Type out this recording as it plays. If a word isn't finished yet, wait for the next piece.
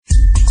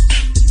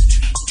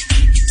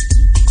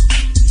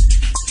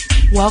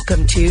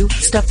Welcome to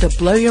Stuff to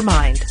Blow Your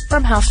Mind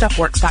from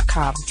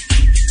HowStuffWorks.com.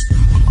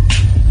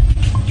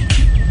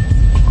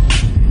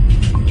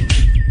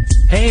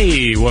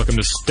 Hey, welcome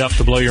to Stuff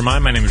to Blow Your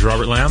Mind. My name is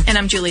Robert Lamb. And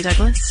I'm Julie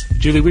Douglas.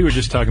 Julie, we were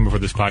just talking before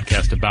this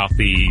podcast about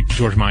the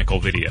George Michael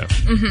video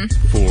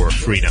for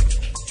Freedom.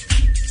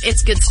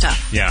 It's good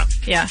stuff. Yeah.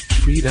 Yeah.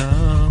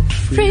 Freedom.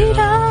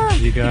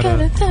 You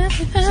gotta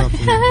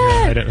something.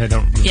 Yeah, I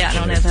don't. Yeah, I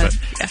don't have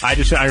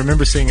that. Yeah. I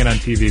remember seeing it on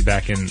TV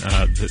back in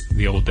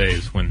the old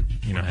days when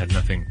I had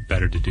nothing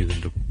better to do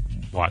than to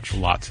watch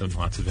lots and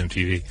lots of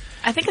MTV.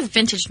 I think it's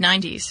vintage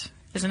 90s.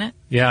 Isn't it?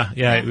 Yeah.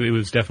 It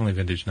was definitely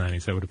vintage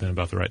 90s. That would have been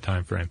about the right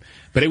time frame.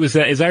 But it was,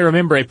 as I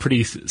remember, a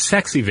pretty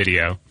sexy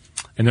video,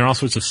 and there are all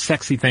sorts of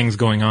sexy things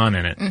going on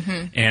in it.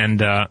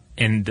 Mm-hmm.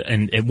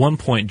 And at one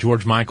point,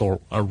 George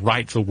Michael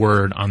writes a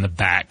word on the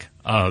back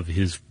of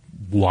his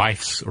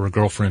wife's or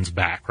girlfriend's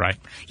back, right?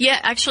 Yeah,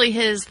 actually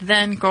his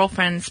then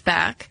girlfriend's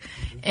back.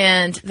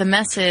 And the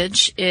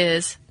message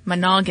is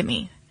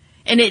monogamy.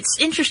 And it's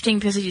interesting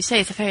because, as you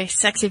say, it's a very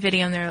sexy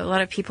video, and there are a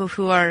lot of people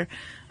who are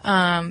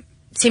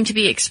seem to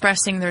be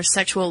expressing their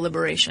sexual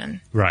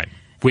liberation. Right.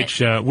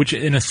 Which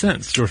in a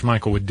sense, George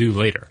Michael would do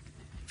later,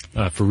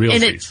 for realsies.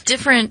 In a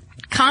different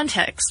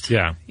context.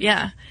 Yeah.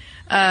 Yeah.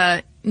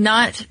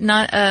 Not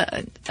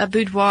a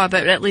boudoir,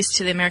 but at least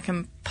to the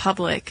American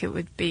public, it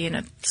would be in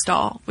a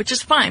stall, which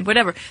is fine,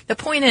 whatever. The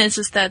point is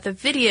that the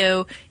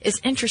video is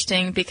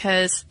interesting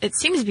because it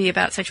seems to be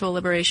about sexual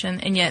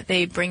liberation, and yet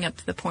they bring up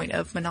the point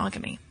of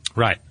monogamy.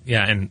 Right.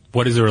 Yeah. And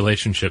what is the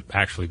relationship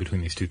actually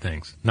between these two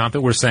things? Not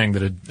that we're saying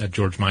that a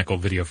George Michael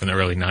video from the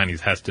early 90s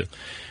has to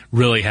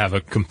really have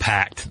a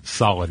compact,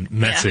 solid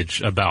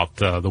message about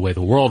the way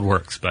the world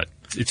works, but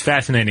it's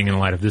fascinating in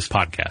light of this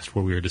podcast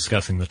where we are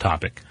discussing the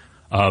topic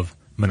of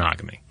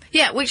monogamy.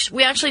 Yeah, which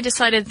we actually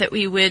decided that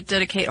we would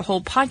dedicate a whole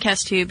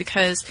podcast to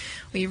because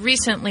we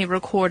recently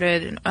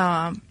recorded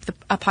a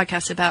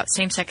podcast about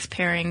same-sex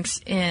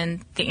pairings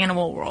in the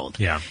animal world.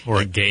 Yeah,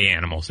 or gay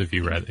animals, if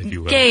you will.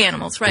 Gay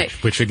animals, right?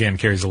 Which again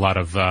carries a lot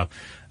of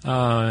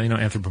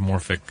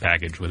anthropomorphic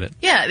baggage with it.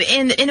 Yeah,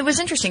 and it was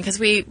interesting because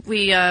we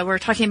were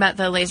talking about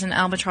the Laysan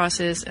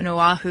albatrosses in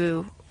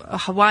Oahu,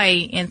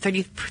 Hawaii, and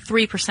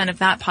 33% of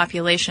that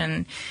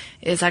population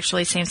is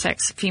actually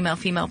same-sex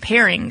female-female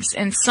pairings.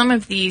 And some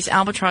of these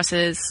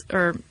albatrosses,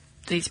 or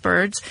these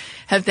birds,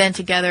 have been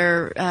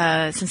together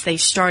since they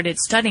started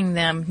studying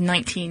them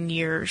 19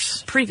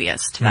 years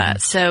previous to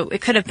that. So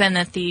it could have been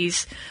that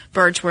these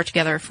birds were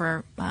together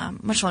for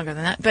much longer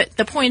than that. But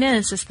the point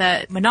is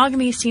that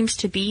monogamy seems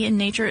to be in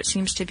nature. It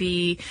seems to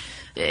be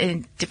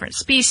in different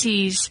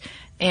species.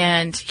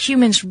 And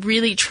humans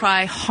really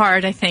try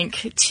hard, I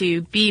think,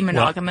 to be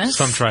monogamous.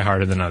 Well, some try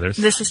harder than others.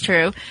 This is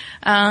true.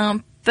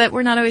 But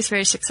we're not always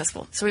very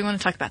successful. So we want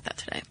to talk about that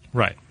today.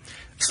 Right.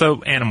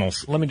 So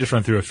animals. Let me just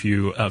run through a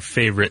few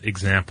favorite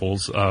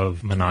examples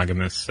of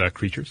monogamous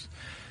creatures.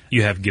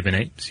 You have gibbon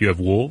apes. You have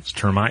wolves,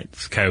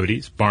 termites,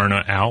 coyotes, barn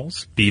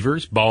owls,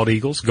 beavers, bald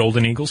eagles,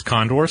 golden eagles,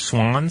 condors,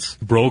 swans,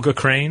 brolga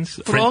cranes.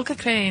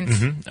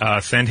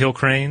 Sandhill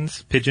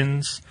cranes,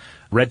 pigeons,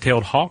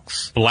 red-tailed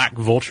hawks, black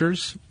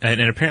vultures,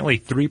 and apparently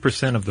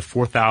 3% of the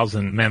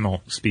 4,000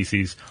 mammal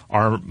species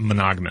are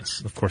monogamous.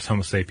 Of course,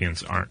 Homo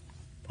sapiens aren't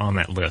on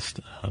that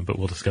list, but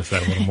we'll discuss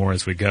that a little more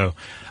as we go.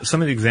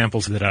 Some of the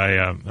examples that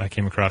I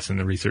came across in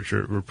the research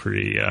were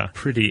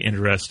pretty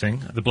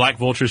interesting. The black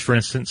vultures, for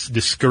instance,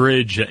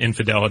 discourage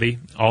infidelity.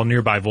 All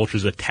nearby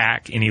vultures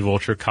attack any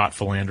vulture caught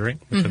philandering,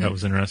 which I thought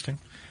was interesting.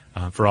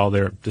 For all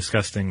their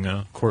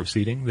disgusting corpse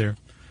eating,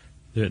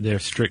 they're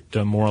strict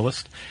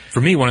moralist.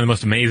 For me, one of the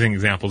most amazing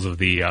examples of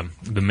the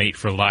mate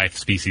for life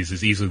species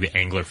is easily the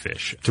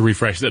anglerfish. To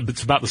refresh,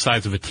 it's about the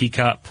size of a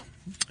teacup,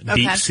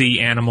 deep sea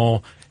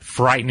animal,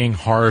 frightening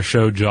horror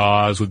show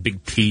jaws with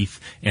big teeth,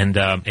 and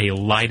a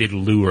lighted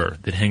lure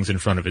that hangs in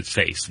front of its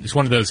face. It's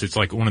one of those. It's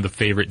like one of the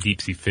favorite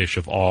deep sea fish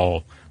of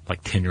all,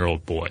 like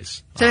 10-year-old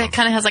boys. So it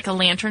kind of has like a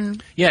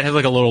lantern. Yeah, it has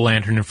like a little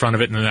lantern in front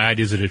of it, and the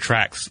idea is it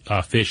attracts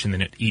fish, and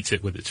then it eats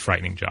it with its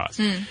frightening jaws.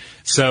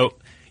 So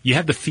you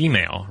have the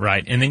female,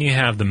 right? And then you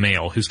have the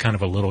male, who's kind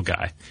of a little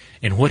guy.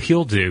 And what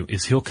he'll do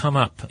is he'll come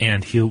up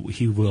and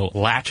he will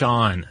latch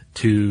on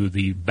to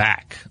the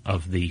back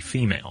of the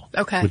female.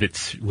 Okay.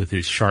 With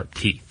his sharp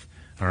teeth.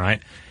 All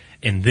right?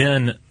 And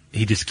then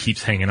he just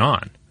keeps hanging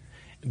on.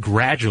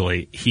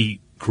 Gradually,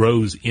 he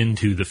grows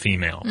into the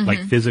female. Like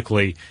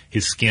physically,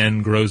 his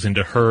skin grows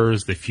into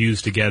hers. They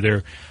fuse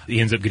together. He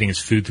ends up getting his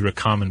food through a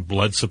common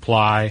blood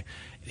supply.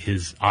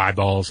 His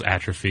eyeballs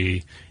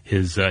atrophy.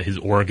 His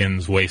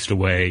organs waste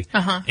away.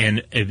 And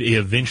it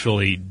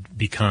eventually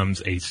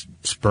becomes a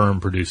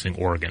sperm-producing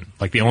organ.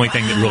 Like the only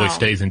thing that really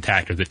stays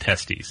intact are the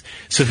testes.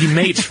 So he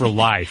mates for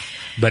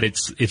life, but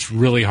it's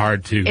really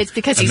hard to It's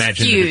because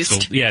imagine he's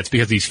fused. It's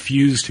because he's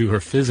fused to her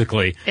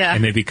physically,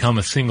 and they become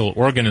a single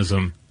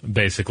organism,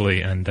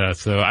 basically. And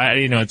so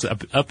it's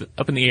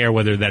up in the air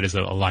whether that is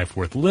a life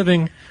worth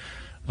living.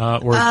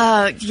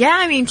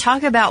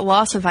 Talk about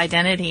loss of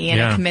identity in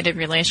a committed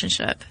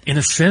relationship. In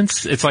a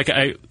sense, it's like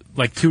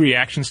like two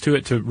reactions to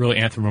it to really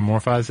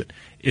anthropomorphize it.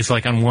 It's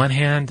like on one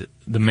hand,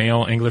 the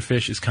male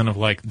anglerfish is kind of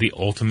like the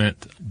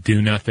ultimate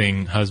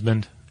do-nothing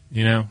husband,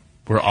 you know?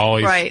 We're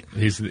always, right.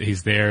 He's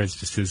there. It's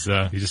just he's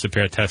just a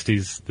pair of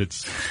testes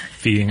that's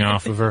feeding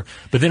off of her.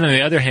 But then on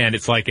the other hand,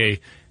 it's like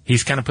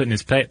he's kind of put in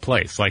his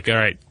place. Like, all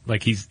right,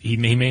 like he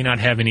may not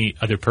have any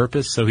other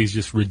purpose, so he's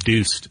just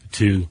reduced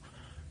to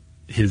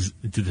his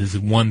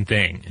one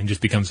thing and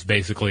just becomes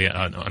basically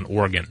an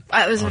organ.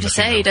 I was going to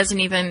say,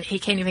 he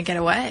can't even get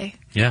away.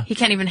 Yeah. He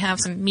can't even have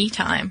some me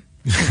time.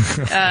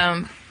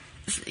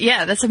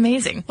 Yeah, that's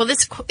amazing. Well,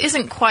 this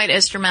isn't quite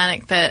as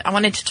dramatic, but I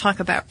wanted to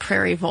talk about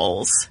prairie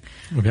voles.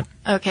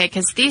 Okay,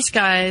 because these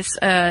guys,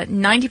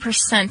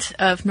 90%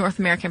 of North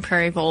American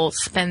prairie voles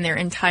spend their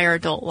entire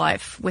adult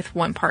life with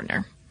one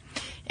partner.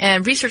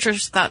 And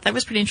researchers thought that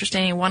was pretty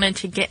interesting and wanted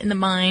to get in the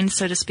mind,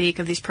 so to speak,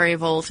 of these prairie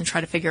voles and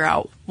try to figure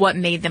out what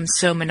made them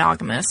so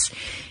monogamous.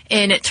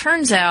 And it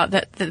turns out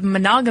that the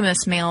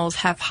monogamous males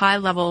have high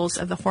levels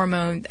of the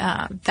hormone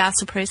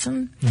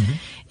vasopressin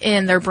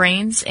in their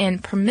brains,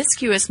 and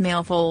promiscuous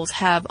male voles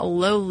have a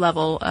low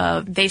level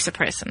of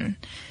vasopressin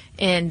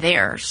in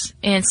theirs.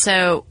 And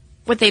so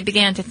what they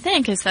began to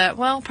think is that,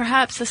 well,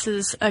 perhaps this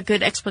is a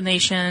good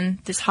explanation,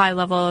 this high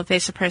level of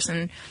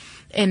vasopressin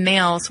in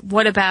males.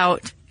 What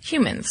about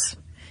humans?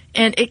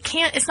 And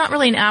it's not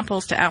really an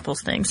apples to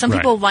apples thing. Some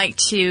people like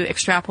to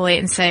extrapolate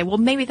and say, well,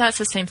 maybe that's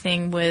the same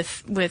thing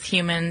with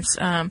humans.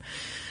 And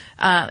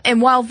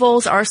while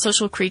voles are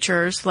social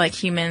creatures like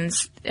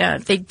humans,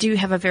 they do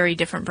have a very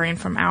different brain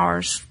from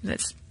ours.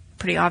 That's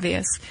pretty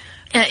obvious.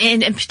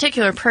 And in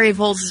particular, prairie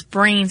voles'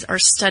 brains are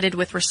studded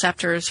with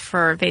receptors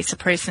for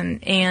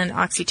vasopressin and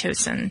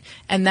oxytocin.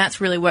 And that's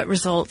really what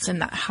results in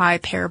that high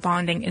pair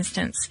bonding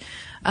instance.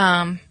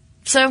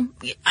 So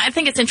I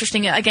think it's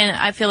interesting. Again,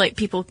 I feel like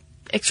people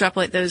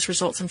extrapolate those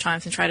results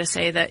sometimes and try to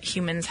say that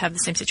humans have the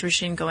same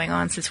situation going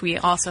on since we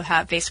also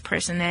have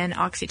vasopressin and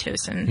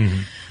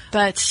oxytocin.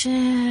 But,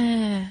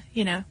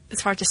 you know,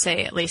 it's hard to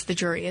say. At least the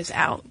jury is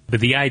out. But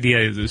the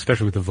idea,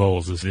 especially with the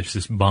voles, is there's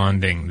this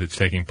bonding that's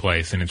taking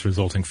place and it's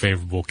resulting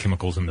favorable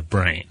chemicals in the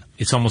brain.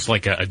 It's almost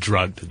like a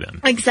drug to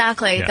them.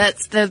 Exactly. Yeah.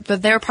 That's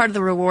their part of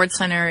the reward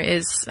center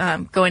is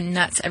going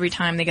nuts every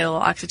time they get a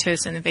little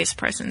oxytocin and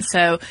vasopressin.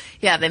 So,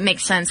 yeah, that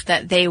makes sense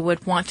that they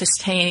would want to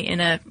stay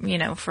in a, you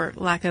know, for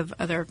lack of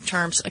other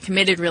terms, a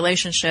committed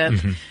relationship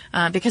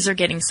because they're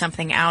getting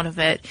something out of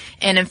it.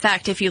 And in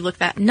fact, if you look at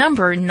that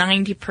number,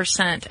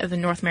 90% of the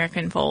North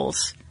American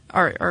voles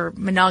are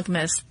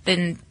monogamous,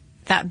 then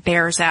that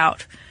bears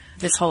out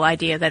this whole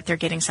idea that they're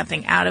getting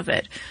something out of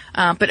it.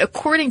 But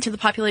according to the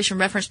Population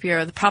Reference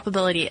Bureau, the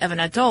probability of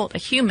an adult, a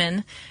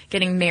human,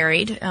 getting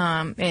married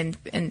and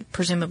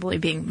presumably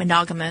being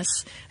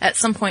monogamous at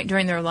some point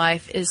during their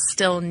life is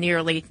still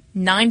nearly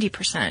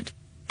 90%.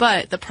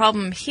 But the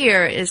problem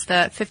here is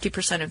that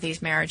 50% of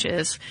these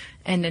marriages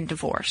end in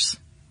divorce.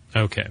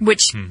 Okay.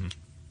 Which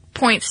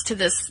points to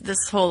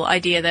this whole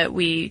idea that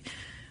we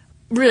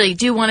really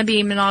do want to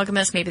be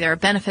monogamous. Maybe there are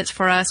benefits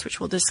for us, which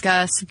we'll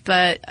discuss,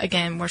 but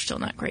again, we're still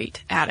not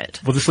great at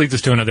it. Well, this leads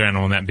us to another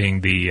animal, and that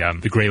being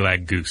the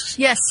gray-lag goose.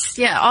 Yes,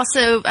 yeah.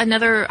 Also,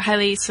 another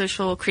highly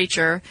social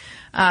creature.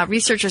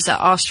 Researchers at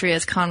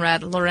Austria's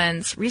Konrad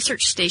Lorenz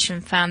Research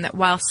Station found that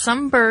while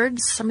some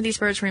of these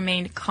birds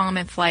remained calm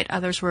in flight,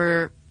 others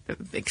were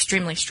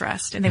extremely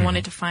stressed, and they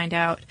wanted to find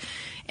out.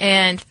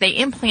 And they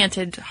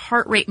implanted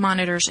heart rate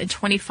monitors in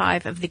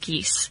 25 of the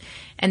geese.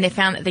 And they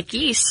found that the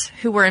geese,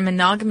 who were in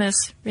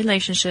monogamous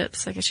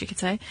relationships, I guess you could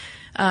say,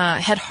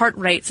 had heart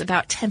rates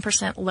about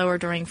 10% lower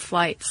during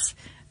flights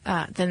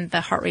than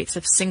the heart rates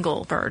of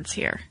single birds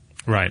here.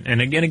 Right.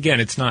 And again,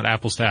 it's not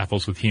apples to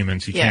apples with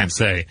humans. You can't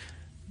say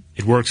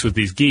it works with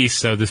these geese,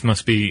 so this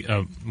must be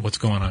what's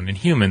going on in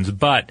humans.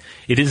 But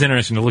it is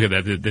interesting to look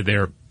at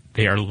that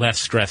they are less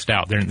stressed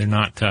out. They're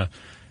not, I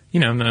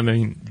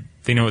mean,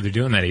 they know what they're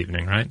doing that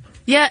evening, right?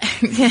 Yeah,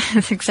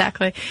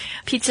 exactly.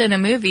 Pizza in a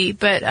movie,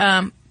 but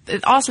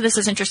also this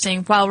is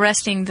interesting. While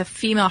resting, the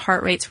female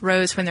heart rates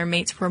rose when their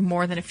mates were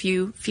more than a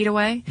few feet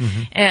away,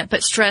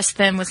 but stress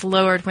then was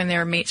lowered when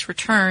their mates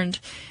returned.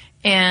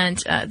 And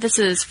this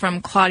is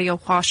from Claudia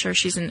Wascher.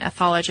 She's an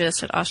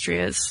ethologist at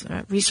Austria's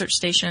research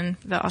station,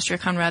 the Austria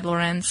Konrad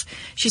Lorenz.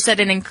 She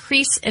said an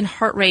increase in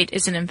heart rate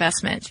is an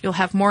investment. You'll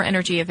have more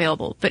energy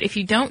available. But if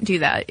you don't do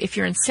that, if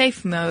you're in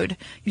safe mode,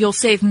 you'll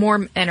save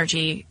more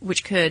energy,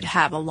 which could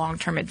have a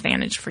long-term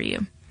advantage for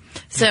you.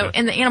 So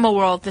in the animal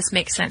world, this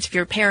makes sense. If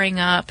you're pairing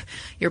up,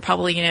 you're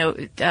probably,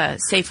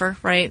 safer,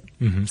 right?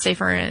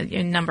 Safer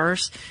in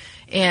numbers.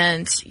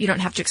 And you don't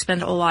have to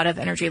expend a lot of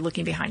energy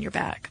looking behind your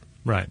back.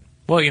 Right.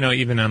 Well,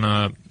 even on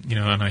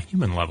a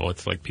human level,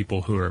 it's like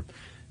people who are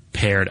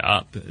paired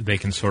up, they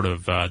can sort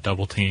of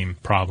double team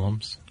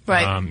problems.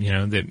 Right.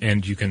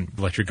 And you can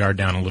let your guard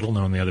down a little,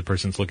 knowing the other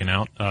person's looking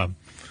out.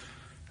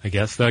 I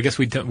guess. Though I guess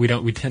we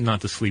tend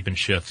not to sleep in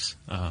shifts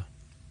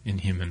in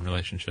human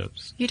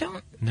relationships. You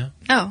don't? No.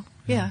 Oh,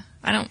 yeah.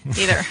 I don't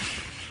either.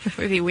 It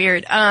would be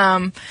weird.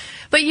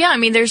 But yeah, I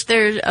mean, there's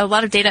a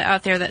lot of data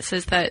out there that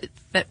says that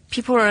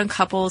people who are in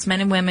couples,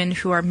 men and women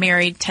who are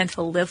married, tend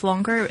to live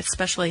longer,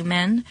 especially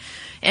men.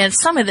 And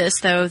some of this,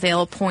 though,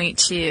 they'll point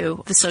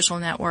to the social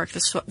network,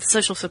 the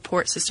social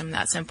support system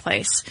that's in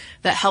place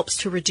that helps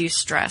to reduce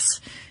stress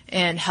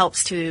and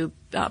helps to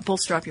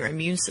bolster up your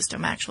immune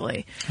system,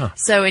 actually. Huh.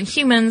 So in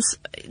humans,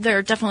 there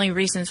are definitely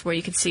reasons where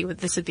you can see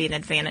this would be an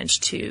advantage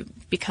to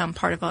become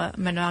part of a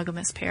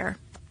monogamous pair.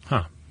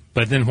 Huh.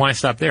 But then why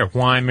stop there?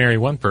 Why marry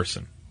one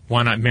person?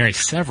 Why not marry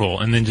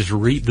several and then just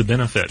reap the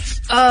benefits?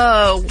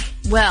 Oh,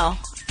 well,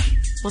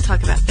 we'll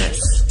talk about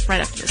this right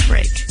after this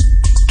break.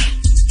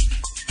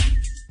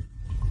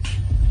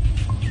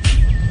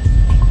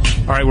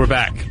 All right, we're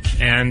back.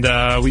 And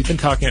we've been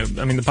talking,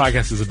 I mean, the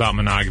podcast is about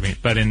monogamy,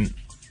 but in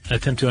an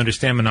attempt to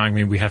understand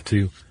monogamy, we have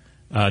to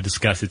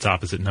discuss its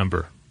opposite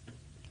number,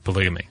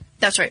 polygamy.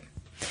 That's right.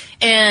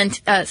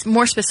 And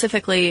more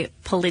specifically,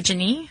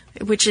 polygyny,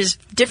 which is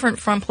different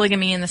from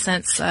polygamy in the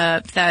sense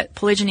that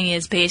polygyny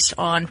is based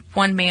on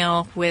one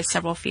male with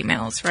several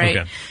females, right?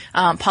 Okay.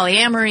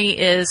 Polyamory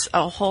is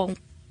a whole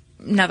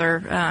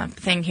another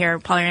thing here.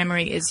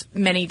 Polyamory is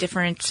many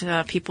different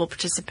people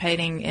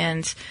participating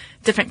in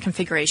different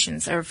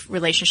configurations of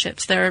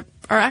relationships that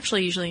are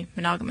actually usually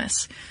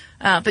monogamous.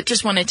 But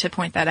just wanted to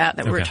point that out,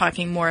 that we're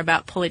talking more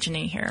about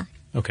polygyny here.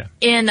 Okay.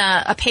 In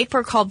a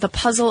paper called The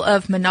Puzzle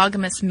of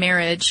Monogamous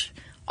Marriage,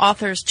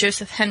 authors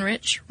Joseph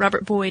Henrich,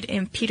 Robert Boyd,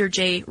 and Peter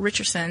J.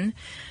 Richardson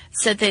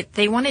said that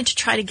they wanted to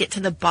try to get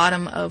to the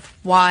bottom of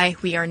why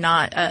we are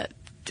not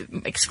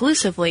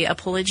exclusively a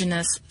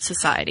polygynous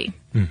society,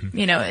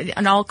 you know,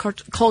 in all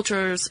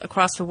cultures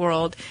across the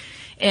world.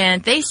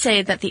 And they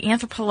say that the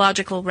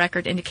anthropological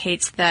record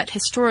indicates that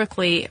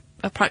historically,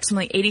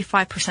 approximately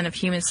 85% of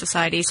human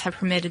societies have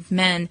permitted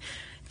men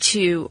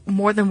to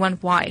more than one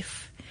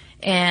wife.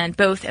 And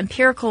both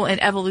empirical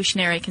and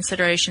evolutionary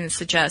considerations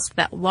suggest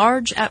that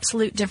large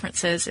absolute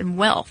differences in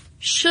wealth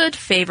should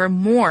favor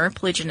more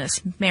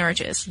polygynous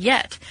marriages.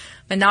 Yet,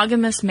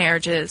 monogamous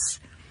marriages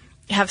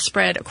have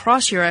spread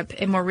across Europe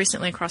and more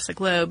recently across the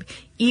globe,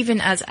 even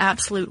as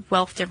absolute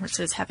wealth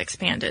differences have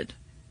expanded.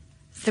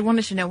 They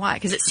wanted to know why,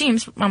 because it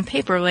seems on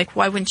paper like,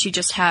 why wouldn't you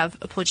just have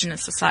a polygynous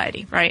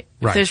society, right?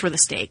 If those were the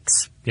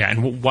stakes. Yeah,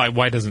 and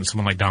why doesn't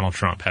someone like Donald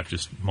Trump have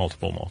just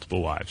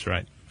multiple wives,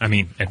 right? I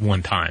mean, at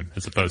one time,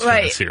 as opposed to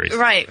in a series.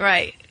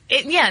 Right.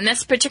 Yeah, and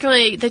that's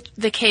particularly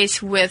the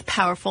case with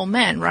powerful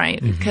men,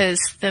 right? Because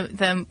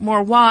the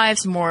more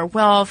wives, the more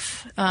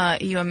wealth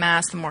you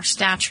amass, the more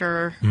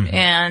stature.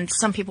 And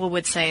some people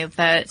would say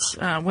that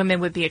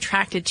women would be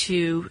attracted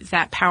to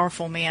that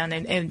powerful man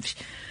and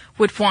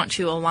would want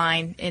to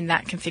align in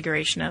that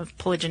configuration of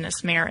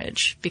polygynous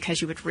marriage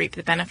because you would reap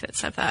the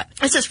benefits of that.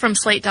 This is from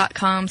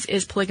Slate.com's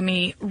Is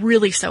Polygamy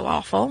Really So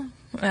Awful?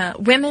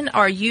 Women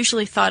are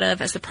usually thought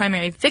of as the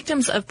primary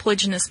victims of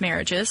polygynous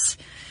marriages,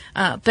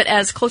 but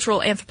as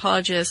cultural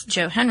anthropologist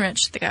Joe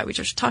Henrich, the guy we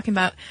just talking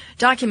about,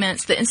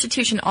 documents, the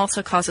institution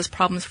also causes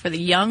problems for the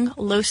young,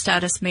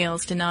 low-status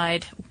males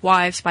denied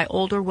wives by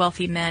older,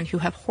 wealthy men who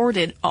have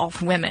hoarded all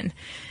the women.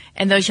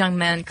 And those young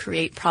men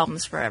create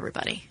problems for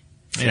everybody.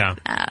 So,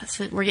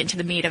 so we're getting to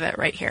the meat of it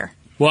right here.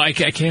 Well, I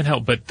can't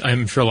help, but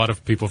I'm sure a lot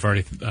of people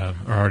are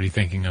already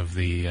thinking of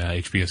the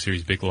HBO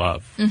series Big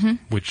Love,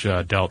 which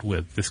dealt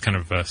with this kind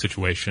of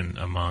situation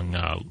among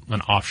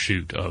an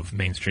offshoot of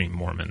mainstream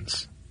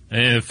Mormons,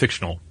 a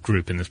fictional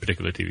group in this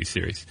particular TV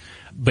series.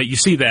 But you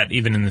see that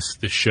even in this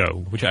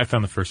show, which I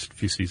found the first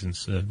few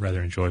seasons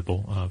rather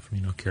enjoyable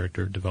from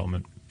character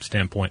development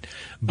standpoint.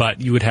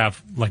 But you would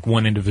have like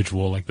one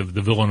individual, like the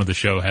villain of the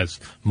show has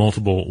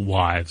multiple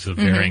wives of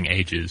varying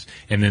ages.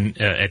 And then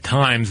at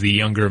times the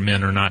younger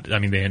men are not, I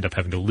mean, they end up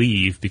having to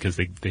leave because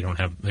they don't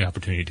have the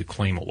opportunity to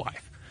claim a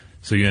wife.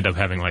 So you end up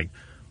having like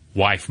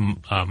wife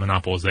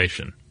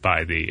monopolization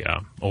by the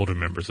older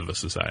members of a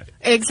society.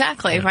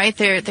 Exactly, right?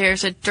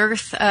 There's a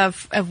dearth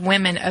of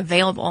women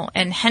available.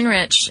 And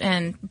Henrich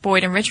and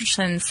Boyd and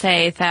Richardson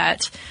say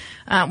that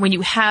when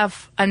you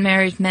have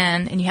unmarried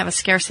men and you have a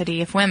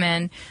scarcity of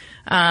women,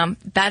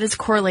 that is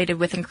correlated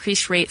with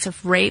increased rates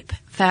of rape,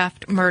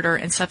 theft, murder,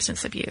 and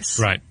substance abuse.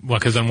 Right. Well,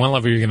 because on one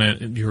level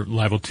you're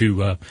liable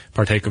to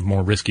partake of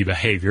more risky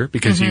behavior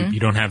because you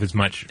don't have as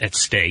much at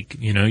stake.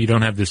 You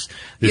don't have this.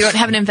 You don't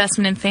have an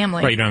investment in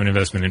family. Right. You don't have an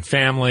investment in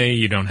family.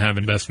 You don't have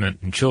investment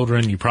in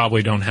children. You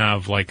probably don't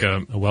have like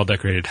a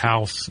well-decorated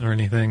house or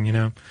anything.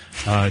 The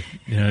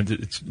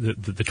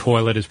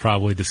toilet is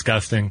probably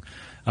disgusting.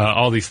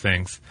 All these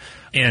things,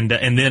 and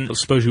then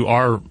suppose you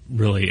are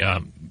really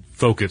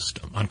focused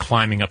on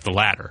climbing up the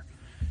ladder.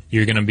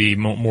 You're going to be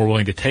more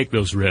willing to take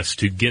those risks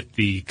to get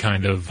the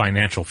kind of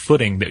financial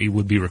footing that you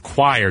would be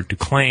required to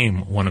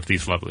claim one of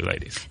these lovely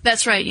ladies.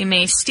 That's right. You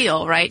may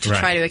steal, right, to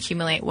try to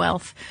accumulate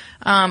wealth.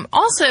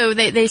 Also,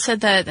 they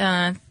said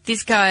that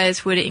these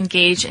guys would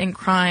engage in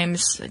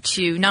crimes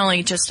to not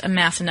only just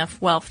amass enough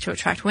wealth to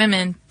attract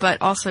women,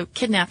 but also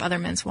kidnap other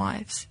men's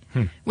wives,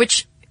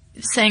 which...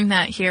 Saying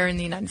that here in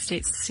the United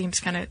States seems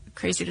kind of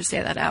crazy to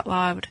say that out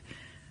loud,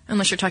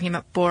 unless you're talking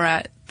about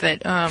Borat.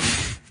 But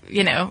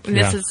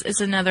This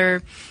is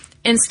another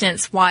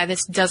instance why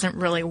this doesn't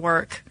really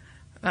work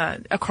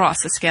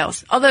across the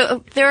scales.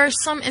 Although there are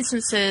some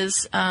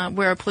instances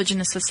where a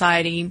polygynous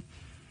society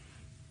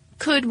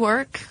could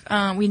work.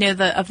 We know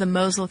of the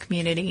Mosul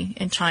community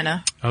in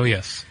China. Oh,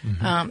 yes.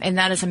 Mm-hmm. And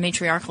that is a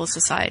matriarchal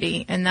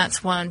society. And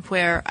that's one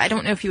where I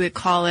don't know if you would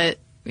call it,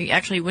 we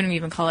actually wouldn't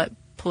even call it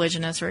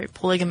polygynous or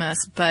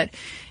polygamous, but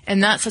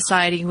in that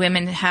society,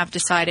 women have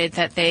decided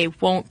that they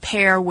won't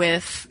pair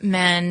with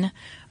men.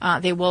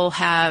 They will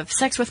have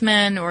sex with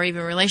men or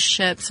even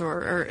relationships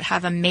or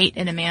have a mate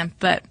in a man,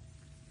 but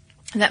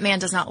that man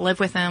does not live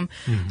with them.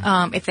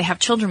 Mm-hmm. If they have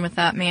children with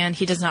that man,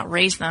 he does not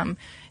raise them.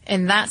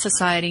 In that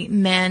society,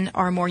 men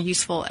are more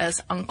useful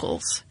as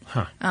uncles.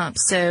 Huh.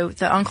 So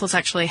the uncles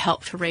actually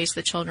help to raise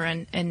the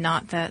children and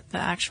not the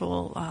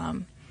actual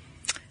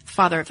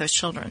father of those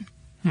children.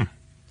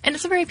 And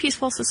it's a very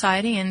peaceful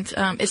society, and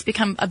it's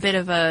become a bit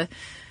of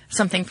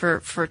something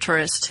for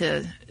tourists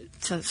to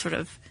sort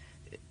of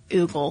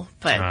oogle.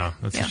 But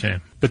that's a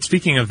shame. But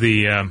speaking of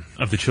the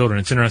children,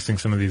 it's interesting.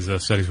 Some of these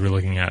studies we're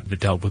looking at that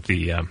dealt with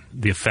the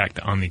effect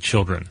on the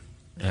children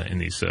in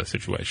these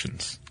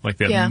situations, like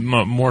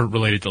more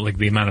related to like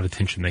the amount of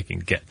attention they can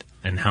get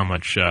and how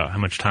much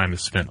time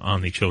is spent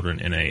on the children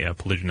in a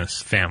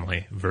polygynous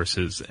family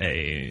versus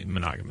a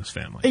monogamous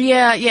family.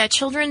 Yeah.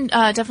 Children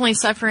definitely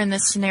suffer in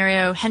this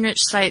scenario. Henrich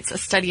cites a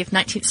study of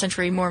 19th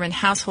century Mormon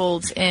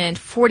households, and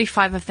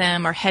 45 of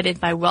them are headed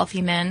by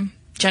wealthy men,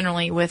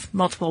 generally with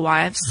multiple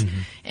wives,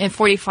 mm-hmm. and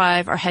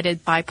 45 are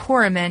headed by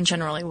poorer men,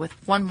 generally with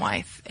one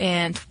wife.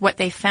 And what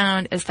they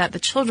found is that the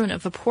children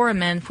of the poorer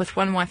men with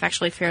one wife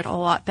actually fared a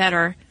lot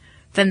better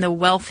than the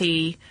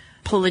wealthy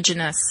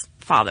polygynous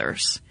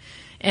fathers.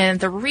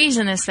 And the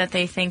reason is that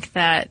they think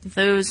that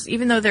those,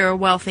 even though they were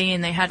wealthy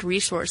and they had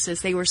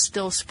resources, they were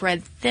still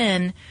spread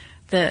thin,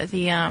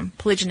 the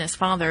polygynous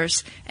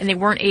fathers, and they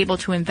weren't able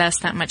to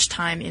invest that much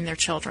time in their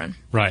children.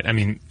 Right. I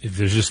mean, if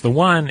there's just the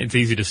one, it's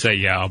easy to say,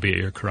 yeah, I'll be at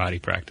your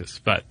karate practice.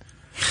 But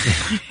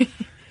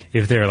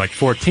if there are like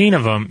 14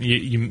 of them,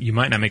 you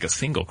might not make a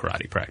single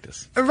karate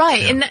practice.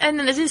 Right. Yeah. And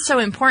it is so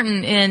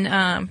important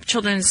in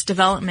children's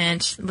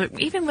development,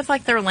 even with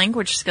like their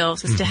language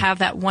skills, is mm-hmm. to have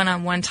that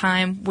one-on-one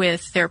time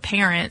with their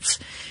parents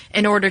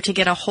in order to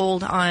get a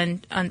hold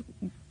on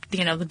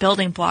the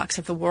building blocks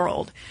of the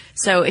world.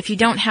 So if you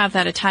don't have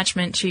that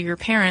attachment to your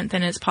parent,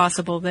 then it's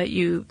possible that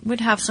you would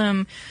have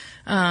some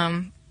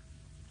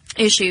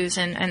issues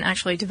and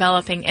actually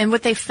developing. And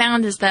what they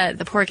found is that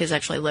the poor kids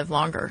actually live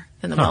longer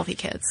than the wealthy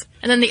kids.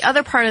 And then the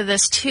other part of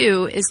this,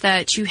 too, is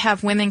that you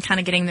have women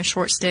kind of getting the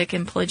short stick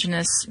in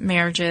polygynous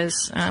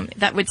marriages.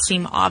 That would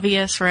seem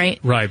obvious, right?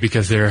 Right,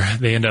 because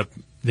they end up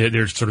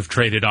they're sort of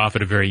traded off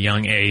at a very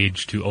young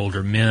age to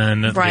older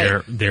men.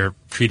 Right. They're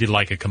treated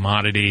like a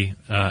commodity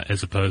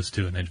as opposed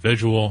to an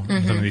individual mm-hmm.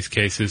 in some of these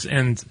cases.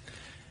 And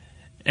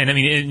I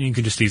mean, you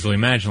can just easily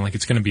imagine, like,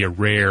 it's going to be a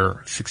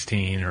rare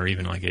 16 or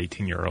even like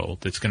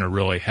 18-year-old that's going to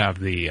really have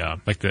the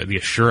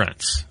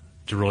assurance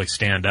to really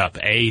stand up,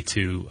 A,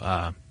 to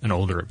an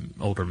older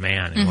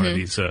man in mm-hmm. one of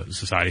these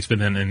societies, but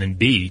then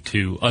B,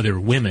 to other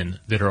women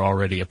that are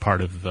already a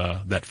part of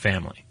that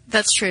family.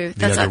 That's true.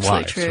 That's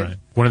absolutely true. Right.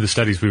 One of the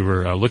studies we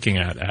were looking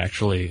at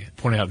actually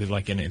pointed out that,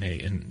 like,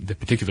 in the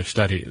particular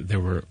study, there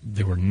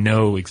were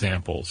no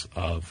examples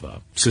of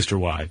sister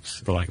wives,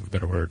 for lack of a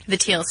better word. The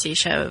TLC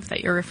show that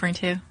you're referring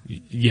to.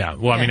 Yeah.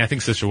 Well, I mean, I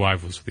think sister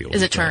wife was the old.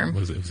 Is a term? It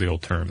was the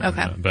old term.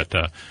 Okay.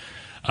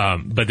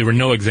 But there were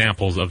no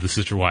examples of the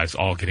sister wives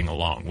all getting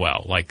along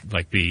well. Like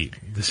the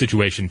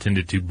situation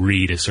tended to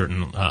breed a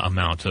certain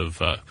amount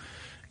of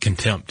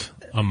contempt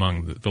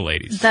among the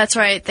ladies. That's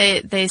right.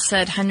 They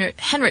said,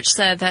 Henrich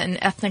said that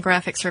in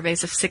ethnographic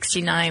surveys of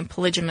 69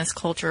 polygamous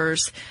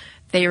cultures,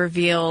 they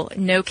reveal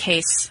no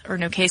cases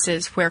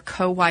where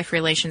co-wife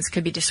relations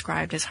could be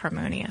described as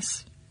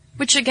harmonious.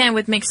 Which again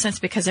would make sense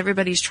because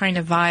everybody's trying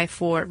to vie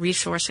for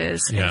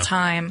resources and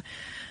time.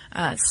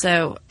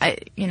 So I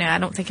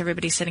don't think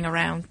everybody's sitting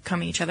around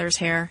combing each other's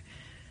hair,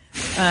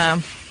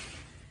 and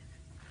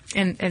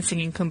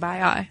singing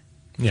Kumbaya.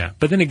 Yeah.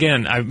 But then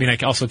again, I mean, I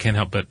also can't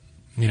help but,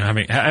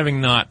 having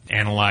not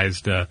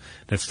analyzed that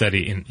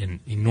study in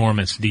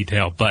enormous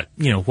detail, but,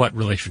 what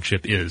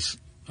relationship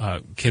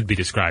can be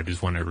described as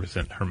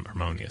 100%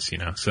 harmonious,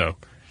 So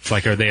it's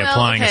like, are they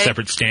applying a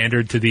separate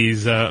standard to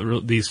these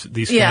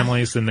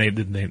families than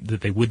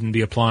they wouldn't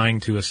be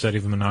applying to a study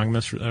of a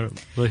monogamous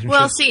relationship?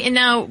 Well, see,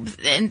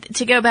 and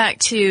to go back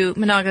to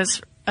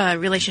monogamous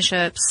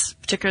relationships,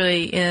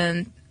 particularly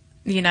in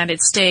the United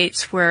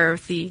States, where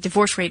the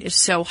divorce rate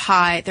is so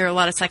high, there are a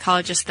lot of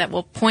psychologists that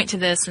will point to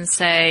this and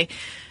say,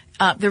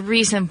 the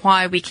reason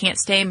why we can't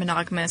stay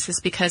monogamous is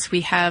because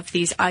we have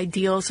these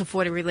ideals of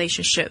what a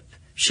relationship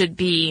should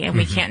be, and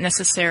we mm-hmm. can't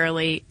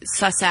necessarily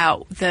suss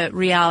out the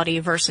reality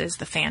versus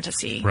the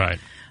fantasy. Right.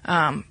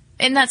 And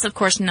that's, of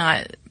course,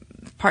 not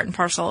part and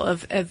parcel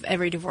of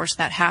every divorce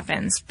that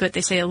happens, but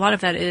they say a lot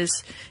of that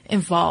is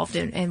involved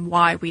in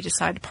why we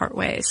decide to part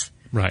ways.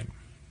 Right.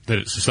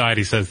 That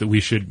society says that we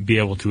should be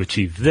able to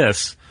achieve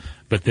this,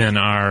 But then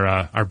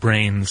our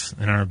brains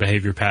and our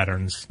behavior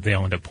patterns, they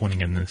all end up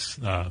pointing in this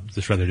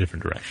rather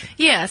different direction.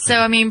 Yeah. So,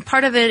 I mean,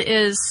 part of it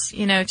is,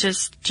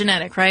 just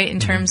genetic, right? In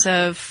terms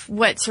of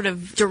what sort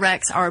of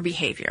directs our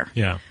behavior.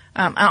 Yeah.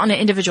 On an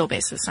individual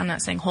basis. I'm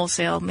not saying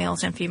wholesale,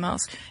 males and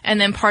females.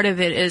 And then part of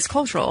it is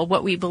cultural,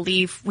 what we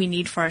believe we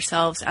need for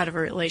ourselves out of a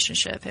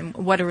relationship and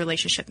what a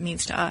relationship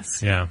means to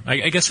us. Yeah.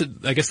 I guess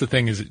the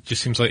thing is,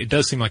 it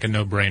does seem like a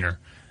no-brainer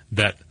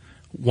that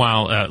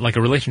while like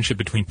a relationship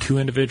between two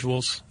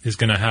individuals is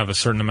going to have a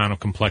certain amount of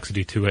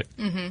complexity to it,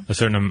 a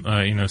certain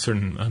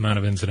certain amount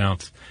of ins and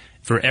outs,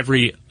 for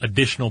every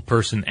additional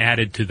person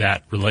added to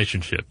that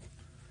relationship,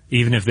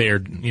 even if they are,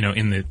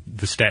 in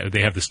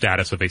they have the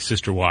status of a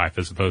sister wife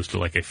as opposed to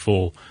like a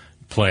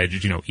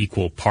full-pledged,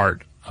 equal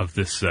part of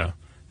this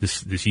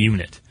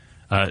unit,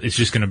 it's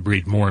just going to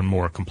breed more and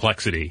more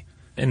complexity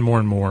and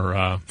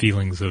more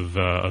feelings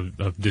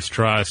of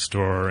distrust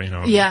or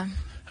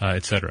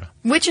et cetera.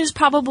 Which is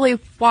probably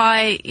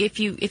why, if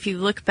you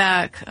look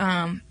back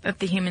at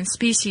the human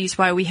species,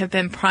 why we have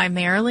been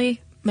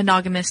primarily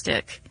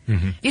monogamistic.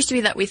 It used to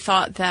be that we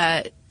thought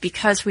that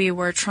because we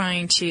were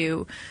trying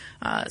to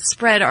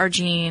spread our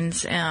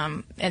genes,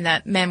 and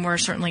that men were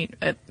certainly,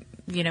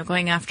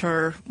 going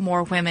after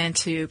more women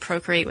to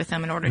procreate with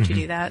them in order to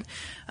do that,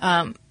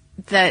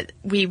 that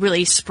we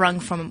really sprung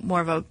from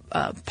more of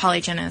a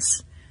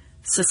polygynous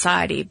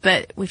society.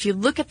 But if you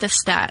look at the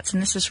stats,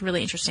 and this is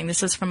really interesting,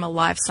 this is from a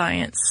Live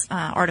Science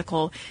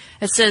article,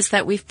 it says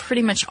that we've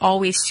pretty much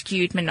always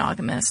skewed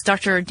monogamous.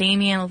 Dr.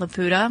 Damien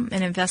Laputa,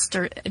 an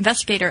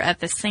investigator at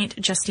the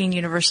St. Justine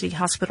University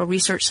Hospital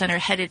Research Center,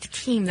 headed the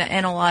team that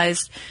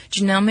analyzed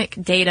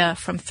genomic data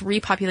from 3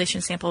 population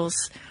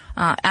samples,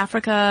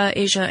 Africa,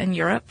 Asia, and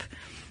Europe.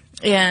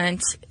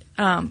 And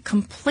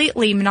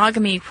completely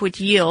monogamy would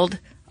yield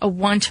a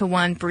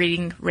 1-to-1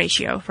 breeding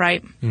ratio,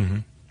 right?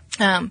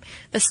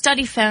 The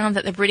study found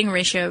that the breeding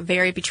ratio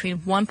varied between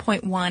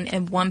 1.1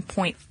 and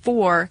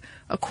 1.4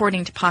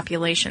 according to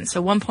population.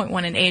 So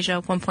 1.1 in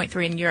Asia,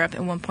 1.3 in Europe,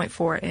 and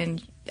 1.4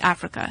 in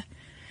Africa.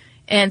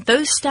 And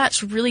those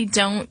stats really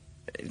don't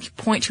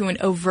point to an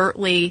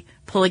overtly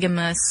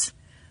polygamous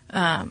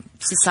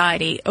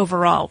society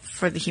overall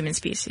for the human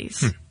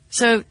species.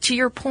 So to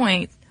your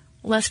point,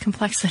 less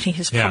complexity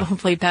is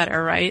probably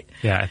better, right?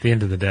 Yeah, at the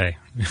end of the day.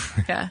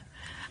 Yeah.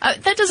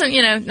 That doesn't,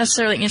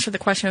 necessarily answer the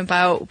question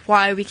about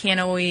why we can't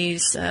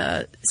always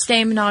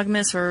stay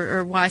monogamous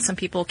or why some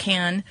people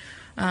can.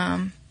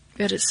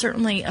 But it's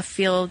certainly a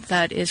field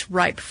that is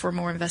ripe for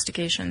more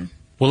investigation.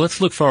 Well, let's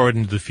look forward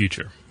into the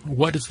future.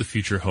 What does the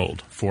future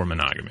hold for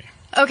monogamy?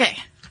 Okay.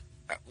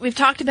 We've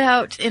talked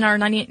about in our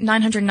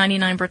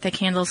 999 Birthday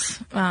Candles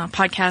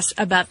podcast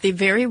about the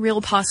very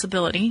real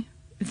possibility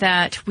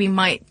that we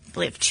might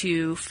live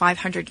to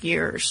 500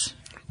 years.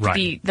 Right.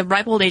 Be the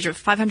ripe old age of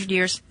 500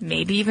 years,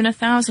 maybe even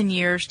 1,000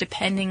 years,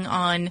 depending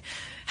on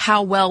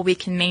how well we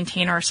can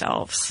maintain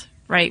ourselves,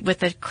 right, with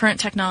the current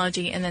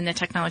technology and then the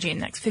technology in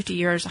the next 50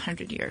 years,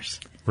 100 years.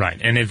 Right.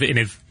 And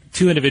if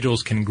two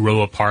individuals can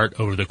grow apart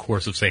over the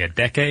course of, say, a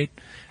decade,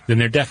 then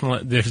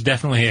there's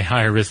definitely a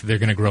higher risk that they're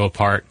going to grow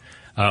apart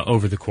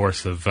over the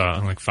course of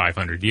like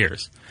 500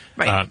 years.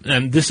 Right.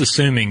 And this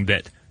assuming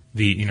that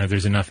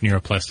there's enough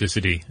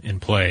neuroplasticity in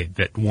play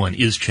that one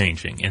is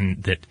changing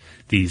and that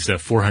these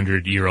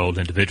 400-year-old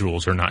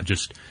individuals are not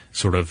just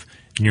sort of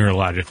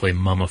neurologically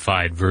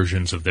mummified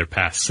versions of their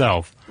past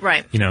self.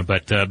 Right.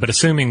 But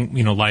assuming,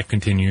 life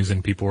continues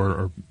and people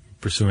are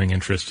pursuing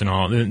interests and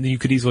all, then you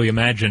could easily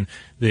imagine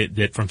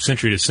that from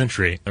century to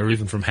century, or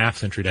even from half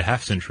century to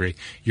half century,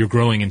 you're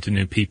growing into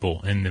new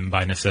people, and then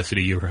by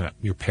necessity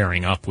you're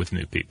pairing up with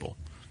new people.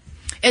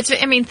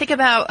 Think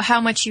about how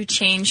much you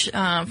change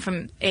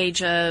from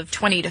age of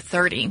 20 to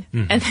 30,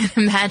 and then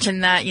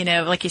imagine that,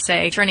 like you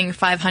say, turning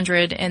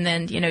 500 and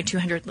then,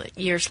 200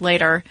 years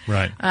later.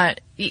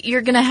 Right.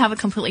 You're going to have a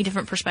completely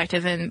different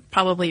perspective, and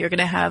probably you're going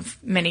to have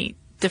many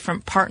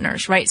different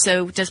partners, right?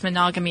 So does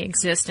monogamy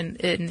exist in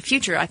the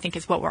future, I think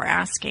is what we're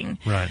asking.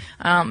 Right.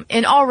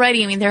 And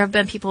already, there have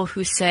been people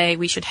who say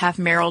we should have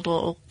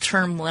marital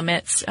term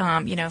limits,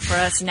 for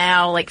us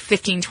now, like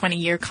 15,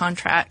 20-year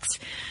contracts,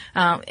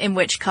 in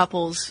which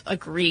couples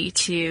agree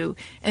to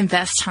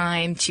invest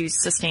time to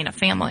sustain a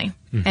family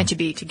and to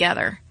be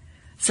together.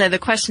 So the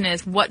question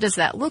is, what does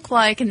that look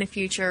like in the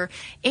future?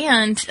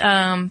 And,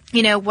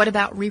 what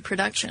about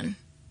reproduction?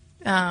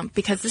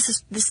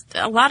 Because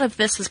a lot of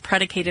this is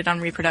predicated on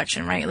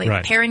reproduction, right? Like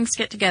right. Pairings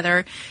get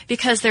together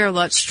because they're a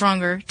lot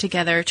stronger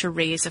together to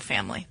raise a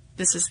family.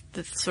 This is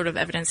the sort of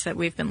evidence that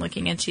we've been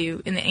looking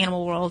into in the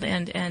animal world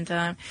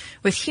and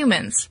with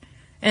humans.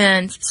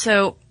 And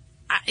so,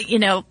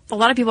 a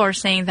lot of people are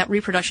saying that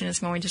reproduction is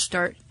going to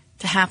start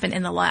to happen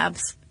in the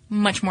labs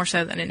much more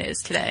so than it is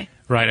today.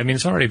 Right.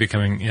 It's already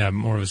becoming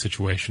more of a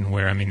situation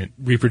where,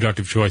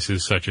 reproductive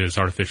choices such as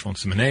artificial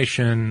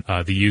insemination,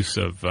 the use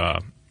of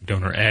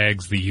donor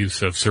eggs, the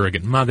use of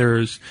surrogate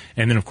mothers,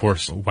 and then, of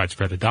course,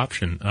 widespread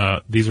adoption.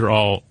 These are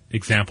all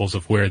examples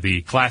of where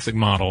the classic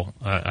model,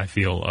 I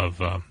feel,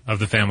 of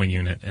the family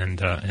unit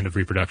and of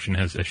reproduction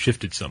has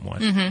shifted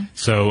somewhat. Mm-hmm.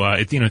 So,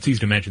 it's easy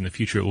to imagine in the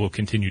future it will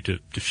continue to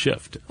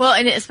shift. Well,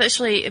 and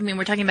especially,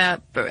 we're talking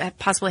about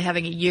possibly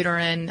having a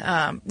uterine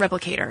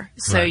replicator.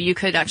 So Right. you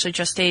could actually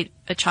gestate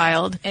a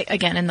child,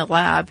 again, in the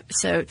lab.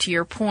 So to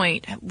your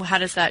point, how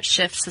does that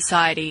shift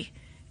society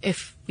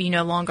if we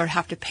no longer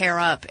have to pair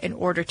up in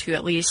order to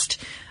at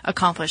least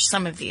accomplish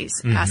some of these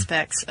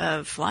aspects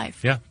of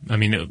life? Yeah.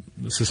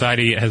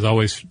 Society has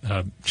always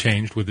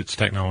changed with its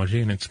technology,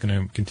 and it's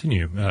going to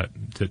continue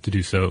to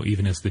do so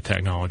even as the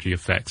technology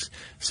affects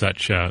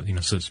such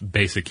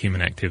basic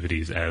human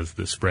activities as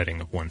the spreading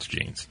of one's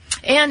genes.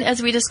 And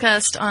as we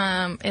discussed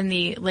in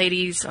the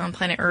Ladies on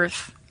Planet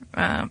Earth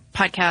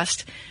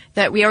podcast,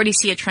 that we already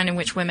see a trend in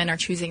which women are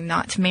choosing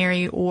not to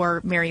marry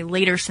or marry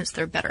later since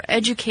they're better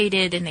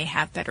educated and they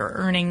have better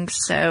earnings.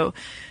 So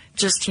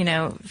just,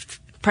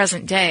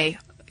 present day,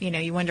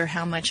 you wonder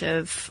how much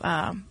of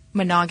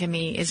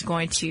monogamy is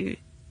going to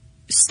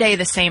stay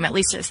the same, at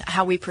least as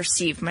how we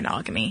perceive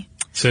monogamy.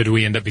 So do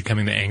we end up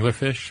becoming the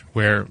anglerfish,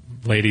 where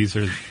ladies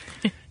are,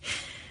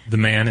 the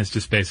man is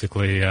just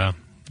basically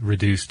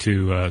reduced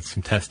to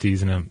some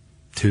testes in a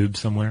tube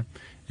somewhere,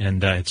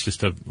 and it's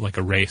just like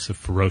a race of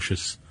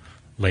ferocious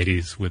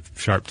ladies with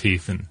sharp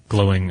teeth and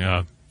glowing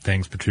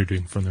things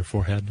protruding from their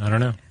forehead? I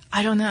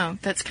don't know.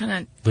 That's kind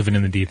of living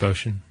in the deep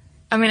ocean.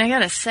 I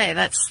gotta say,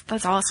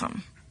 that's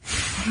awesome.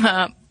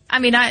 Don't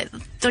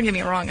get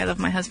me wrong, I love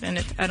my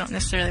husband. I don't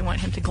necessarily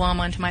want him to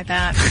glom onto my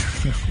back.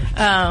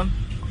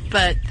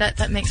 But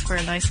that makes for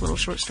a nice little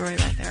short story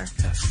right there.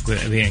 Yes, the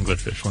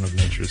anglerfish, one of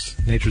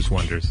nature's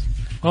wonders.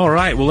 All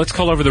right, well, let's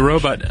call over the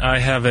robot. I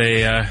have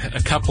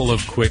a couple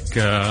of quick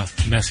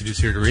messages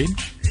here to read.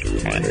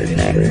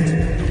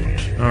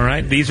 All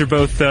right, these are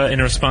both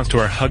in response to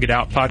our Hug It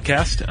Out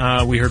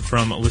podcast. We heard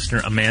from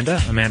listener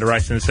Amanda. Amanda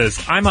writes in and says,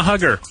 "I'm a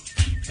hugger!" !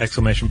 I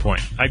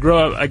grew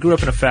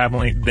up in a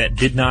family that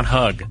did not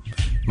hug.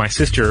 My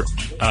sister,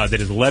 that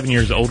is 11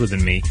 years older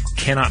than me,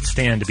 cannot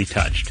stand to be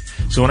touched.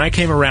 So when I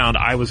came around,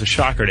 I was a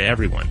shocker to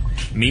everyone.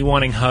 Me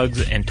wanting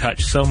hugs and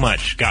touch so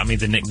much got me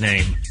the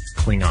nickname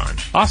Klingon.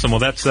 Awesome. Well,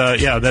 that's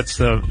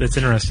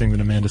interesting that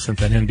Amanda sent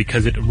that in,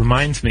 because it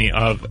reminds me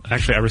of,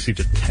 actually, I received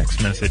a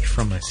text message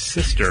from my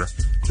sister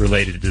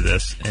related to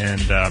this,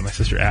 and my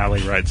sister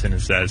Allie writes in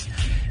and says,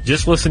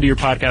 "Just listen to your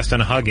podcast on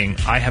hugging.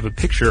 I have a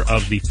picture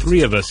of the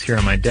three of us here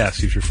on my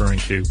desk." She's referring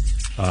to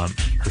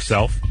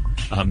herself,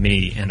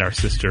 me, and our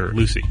sister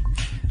Lucy,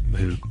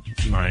 who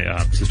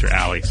my sister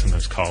Allie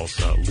sometimes calls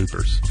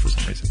loopers for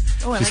some reason.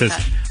 Oh, she says,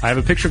 "I have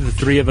a picture of the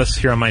three of us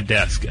here on my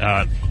desk.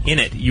 In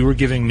it, you were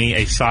giving me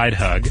a side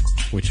hug,"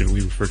 which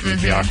we refer to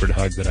as the awkward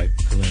hug that I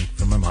learned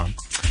from my mom.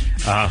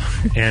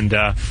 And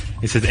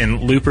it says,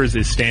 "And Loopers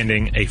is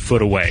standing a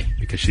foot away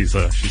because she's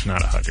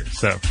not a hugger."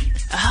 So,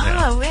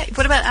 wait,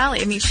 what about Allie?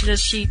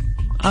 Does she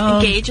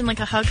engage in like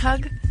a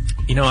hug?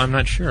 I'm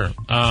not sure.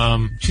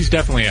 She's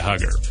definitely a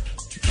hugger.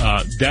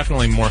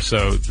 Definitely more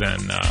so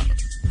than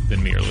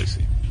me or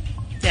Lucy.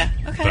 Yeah.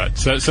 Okay. But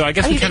so I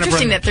guess we kind of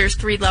interesting that there's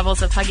three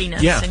levels of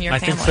hugginess in your family. I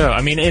think so.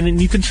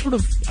 And you can sort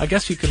of, I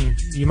guess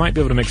you might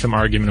be able to make some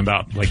argument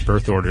about like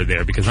birth order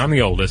there, because I'm the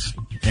oldest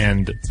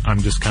and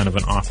I'm just kind of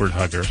an awkward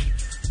hugger.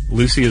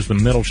 Lucy is the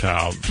middle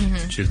child.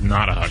 Mm-hmm. She's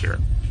not a hugger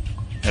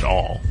at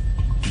all.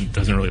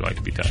 Doesn't really like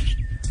to be touched.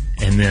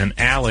 And then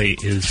Allie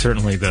is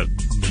certainly the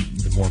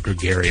more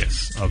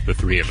gregarious of the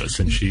three of us,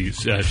 and she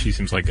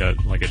seems like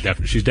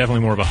she's definitely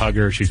more of a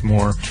hugger. She's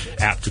more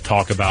apt to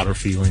talk about her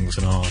feelings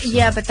and all. So.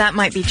 Yeah, but that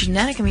might be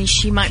genetic.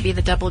 She might be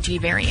the double G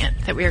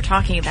variant that we were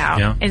talking about.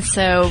 Yeah. And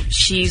so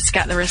she's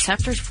got the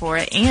receptors for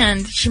it,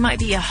 and she might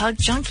be a hug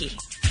junkie.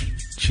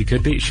 She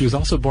could be. She was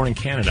also born in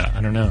Canada.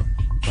 I don't know.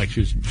 Like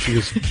she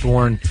was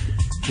born.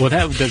 Well,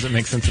 that doesn't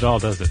make sense at all,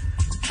 does it?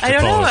 I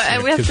don't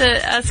know. We have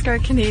to ask our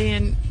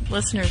Canadian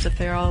listeners if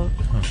they're all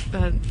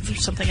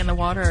there's something in the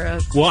water.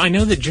 Well, I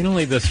know that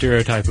generally the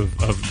stereotype of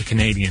the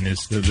Canadian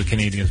is the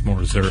Canadian is more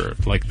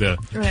reserved.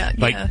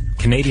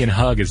 Canadian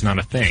hug is not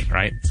a thing,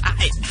 right?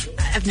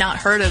 I've not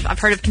heard of. I've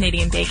heard of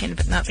Canadian bacon,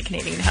 but not the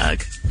Canadian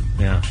hug.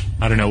 Yeah,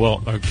 I don't know.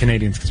 Well,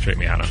 Canadians can straighten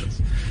me out on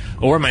this.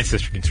 Or my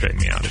sister can straighten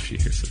me out if she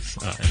hears this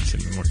and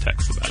send me more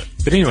texts about it.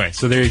 But anyway,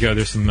 so there you go.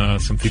 There's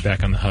some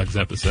feedback on the hugs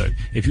episode.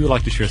 If you would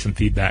like to share some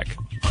feedback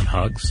on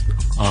hugs,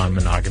 on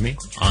monogamy,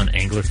 on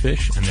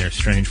anglerfish and their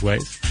strange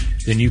ways,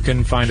 then you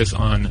can find us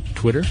on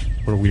Twitter,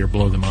 where we are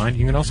Blow the Mind.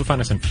 You can also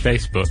find us on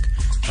Facebook.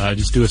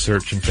 Just do a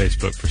search in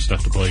Facebook for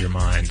Stuff to Blow Your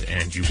Mind,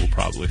 and you will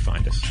probably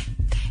find us.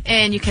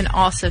 And you can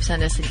also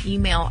send us an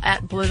email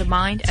at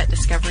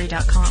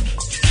blowthemind@discovery.com.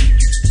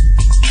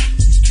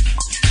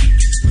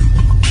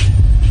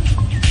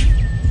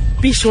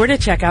 Be sure to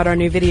check out our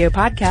new video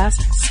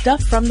podcast,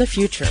 Stuff from the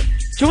Future.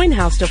 Join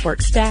How Stuff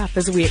Works staff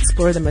as we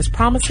explore the most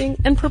promising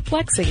and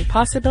perplexing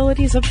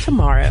possibilities of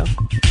tomorrow.